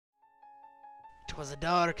'Twas a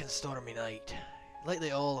dark and stormy night, like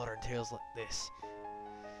they all are in tales like this.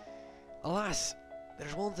 Alas,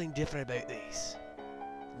 there's one thing different about these.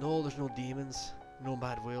 No, there's no demons, no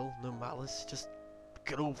bad will, no malice, just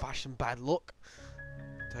good old-fashioned bad luck.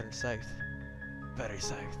 Turning south. Very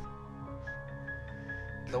south.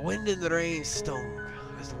 The wind and the rain stung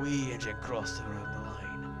as the wee engine crossed around the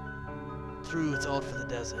line. True, it's odd for the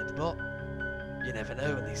desert, but you never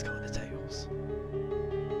know in these kind of tales.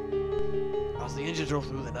 As the engine drove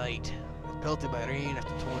through the night, pelted by rain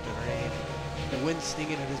after torrent of rain, the wind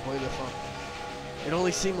stinging at his boiler front, it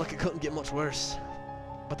only seemed like it couldn't get much worse.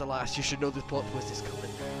 But alas, you should know this plot twist is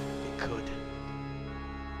coming. It could.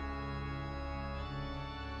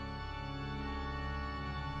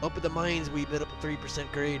 Up at the mines, we bid up a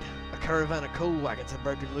 3% grade. A caravan of coal wagons had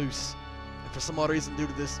broken loose, and for some odd reason, due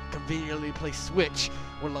to this conveniently placed switch,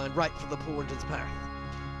 were lined right for the poor engine's path.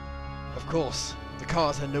 Of course, the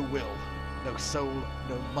cars had no will, no soul,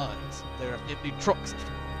 no minds. They were empty trucks.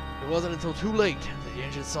 It wasn't until too late that the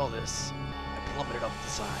engine saw this and plummeted off the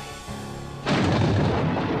side.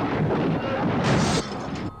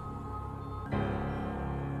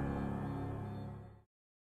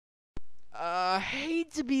 I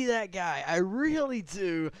hate to be that guy, I really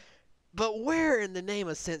do, but where in the name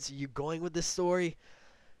of sense are you going with this story?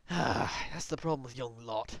 That's the problem with young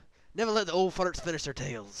lot. Never let the old farts finish their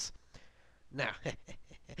tales. Now,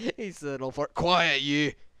 he said, old fart, quiet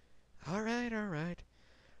you. Alright.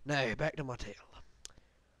 Now, back to my tale.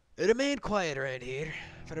 It remained quiet around here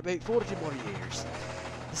for about 40 more years.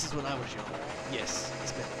 This is when I was young. Yes,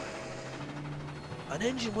 it's been a while. An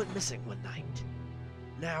engine went missing one night.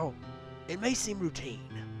 Now, it may seem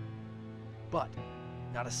routine, but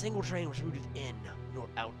not a single train was routed in nor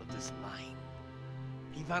out of this line.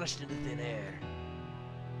 He vanished into thin air,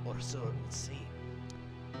 or so it would seem.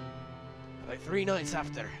 About 3 nights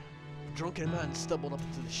after, a drunken man stumbled up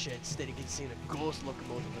into the shed stating he'd seen a ghost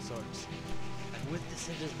locomotive of sorts, and with this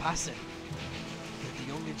engine's passing, did the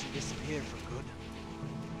young engine disappear for good?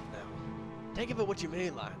 Now, take of it what you may,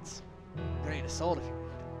 lads. Grain of salt if you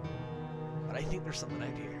would. But I think there's something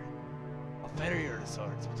out here. A farrier of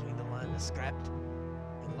sorts between the land that's scrapped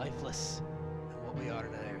and lifeless and what we are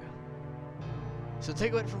now. So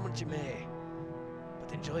take it from what you may,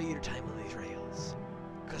 but enjoy your time on these rails,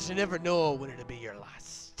 cause you never know when it'll be your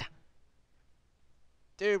last.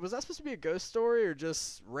 Dude, was that supposed to be a ghost story or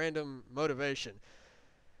just random motivation?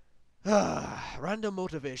 Random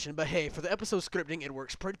motivation, but hey, for the episode scripting it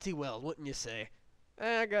works pretty well, wouldn't you say?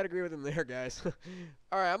 I gotta agree with him there, guys.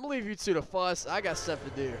 Alright, I'm gonna leave you two to fuss. I got stuff to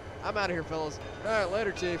do. I'm out of here, fellas. Alright,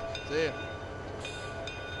 later, Chief. See ya.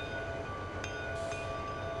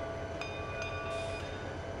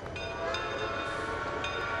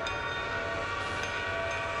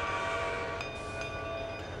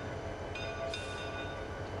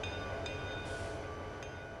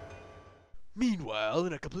 Meanwhile,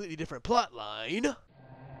 in a completely different plot line...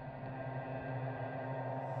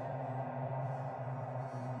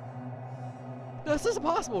 No, this isn't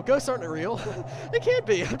possible. Ghosts aren't real. It can't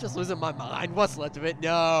be. I'm just losing my mind. What's left of it?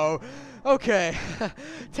 No. Okay.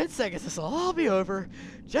 10 seconds. This will all be over.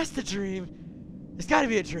 Just a dream. It's gotta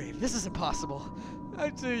be a dream. This is impossible.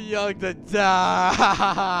 I'm too young to die.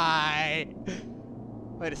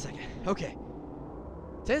 Wait a second. Okay.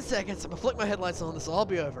 10 seconds. I'm gonna flick my headlights on. This will all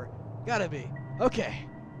be over. Gotta be. Okay.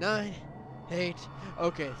 9, 8.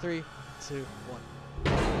 Okay. 3, 2, 1.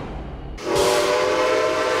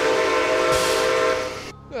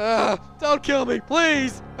 Don't kill me,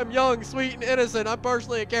 please! I'm young, sweet, and innocent. I'm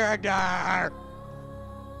personally a character!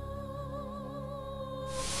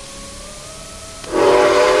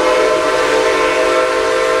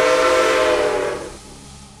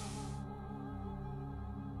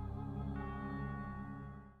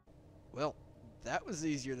 Well, that was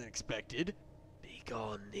easier than expected. Be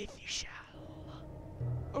gone if you shall.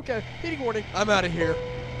 Okay, meeting warning. I'm out of here.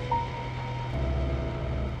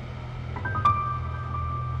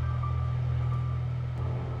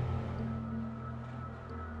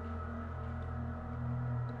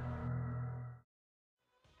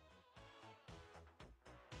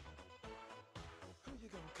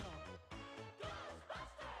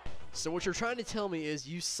 So what you're trying to tell me is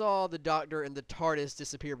you saw the Doctor and the TARDIS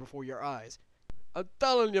disappear before your eyes. I'm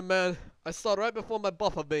telling you, man. I saw it right before my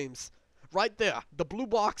buffer beams. Right there. The blue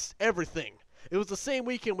box, everything. It was the same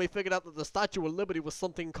weekend we figured out that the Statue of Liberty was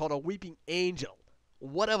something called a weeping angel.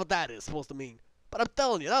 Whatever that is supposed to mean. But I'm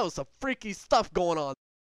telling you, that was some freaky stuff going on.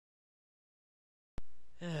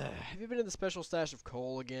 Have you been in the special stash of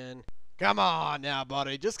coal again? Come on now,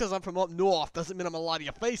 buddy. Just because I'm from up north doesn't mean I'm gonna lie to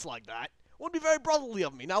your face like that. Wouldn't be very brotherly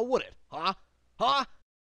of me, now would it? Huh?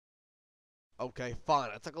 Okay,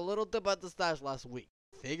 fine. I took a little dip at the stash last week.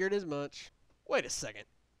 Figured as much. Wait a second.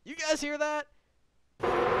 You guys hear that?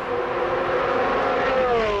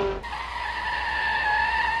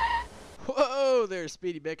 Whoa there,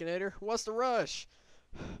 Speedy Baconator. What's the rush?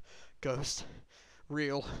 Ghost.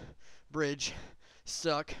 Real. Bridge.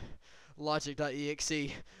 Stuck.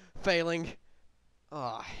 Logic.exe. Failing.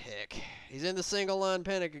 Aw, heck. He's in the single line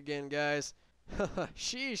panic again, guys.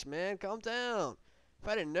 Sheesh, man. Calm down. If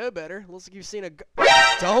I didn't know better, looks like you've seen a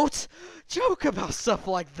Don't joke about stuff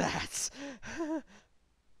like that.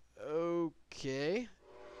 Okay.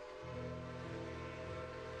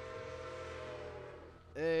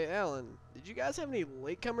 Hey, Alan, did you guys have any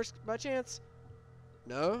latecomers by chance?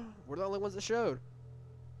 No? We're the only ones that showed.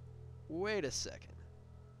 Wait a second.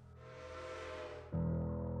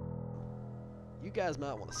 You guys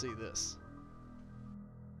might want to see this.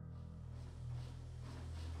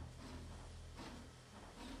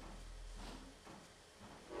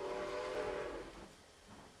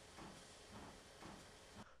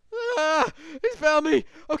 Ah! He's found me!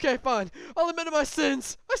 Okay, fine. I'll admit to my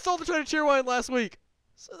sins. I stole the train of cheerwine last week.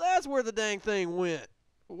 So that's where the dang thing went.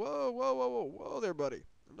 Whoa, whoa, whoa, whoa, whoa there, buddy.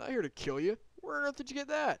 I'm not here to kill you. Where on earth did you get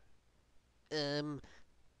that?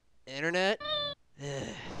 Internet?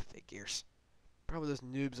 Figures. Probably those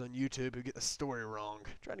noobs on YouTube who get the story wrong.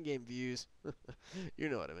 Trying to gain views. You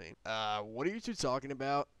know what I mean. What are you two talking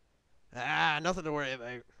about? Nothing to worry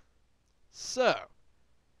about. So,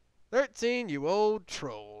 13, you old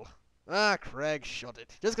troll. Craig, shut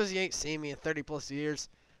it. Just 'cause you ain't seen me in 30 plus years.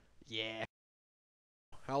 Yeah.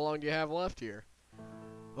 How long do you have left here?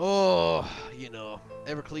 Oh, you know,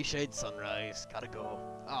 ever cliched sunrise. Gotta go.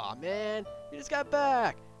 Aw, man, you just got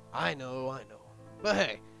back. I know. But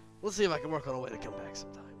hey, let's see if I can work on a way to come back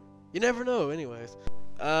sometime. You never know, anyways.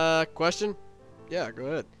 Question? Yeah, go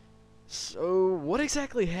ahead. So, what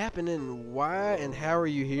exactly happened and why and how are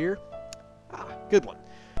you here? Good one.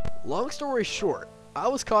 Long story short, I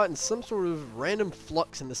was caught in some sort of random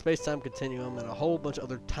flux in the space-time continuum and a whole bunch of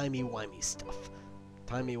other timey-wimey stuff.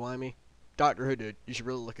 Timey-wimey? Doctor Who, dude. You should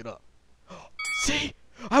really look it up. See?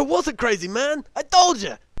 I wasn't crazy, man! I told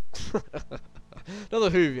you! Another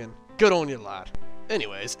Whovian. Good on you, lad.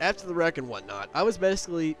 Anyways, after the wreck and whatnot, I was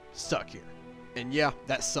basically stuck here. And yeah,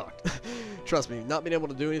 that sucked. Trust me, not being able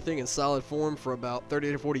to do anything in solid form for about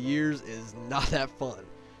 30 to 40 years is not that fun.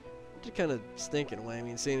 Just kind of stink in a way. I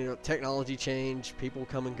mean, seeing technology change, people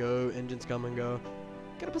come and go, engines come and go.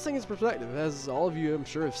 Gotta put things in perspective, as all of you, I'm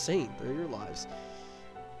sure, have seen through your lives.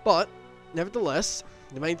 But, nevertheless,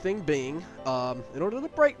 the main thing being, in order to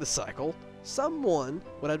break the cycle, someone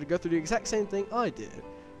would have to go through the exact same thing I did.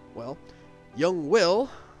 Well, young Will,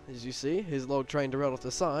 as you see, his log train derailed off the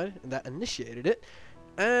side, and that initiated it.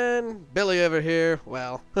 And Billy over here,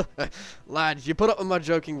 well, lad, you put up with my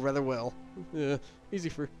joking rather well. Yeah, easy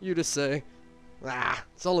for you to say.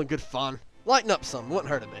 It's all in good fun. Lighten up some, wouldn't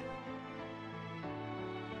hurt a bit.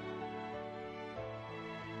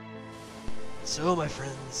 So, my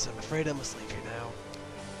friends, I'm afraid I must leave you now.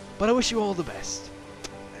 But I wish you all the best.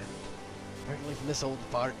 And apparently from this old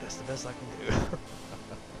fart, that's the best I can do.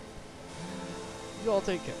 You all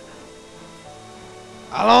take care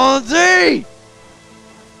now. Allons-y!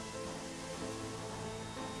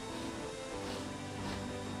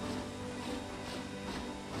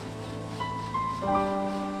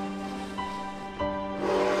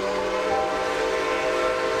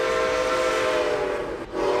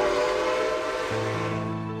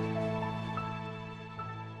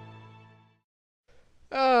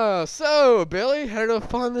 So, Billy, had a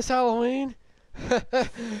fun this Halloween? Right,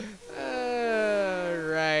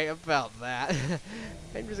 about that.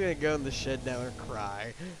 I'm just gonna go in the shed now and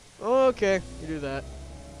cry. Okay, you do that.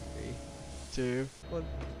 3, 2, 1.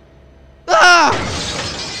 Ah!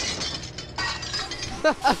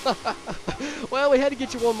 Well, we had to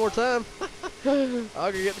get you one more time.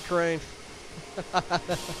 I'll go get the crane.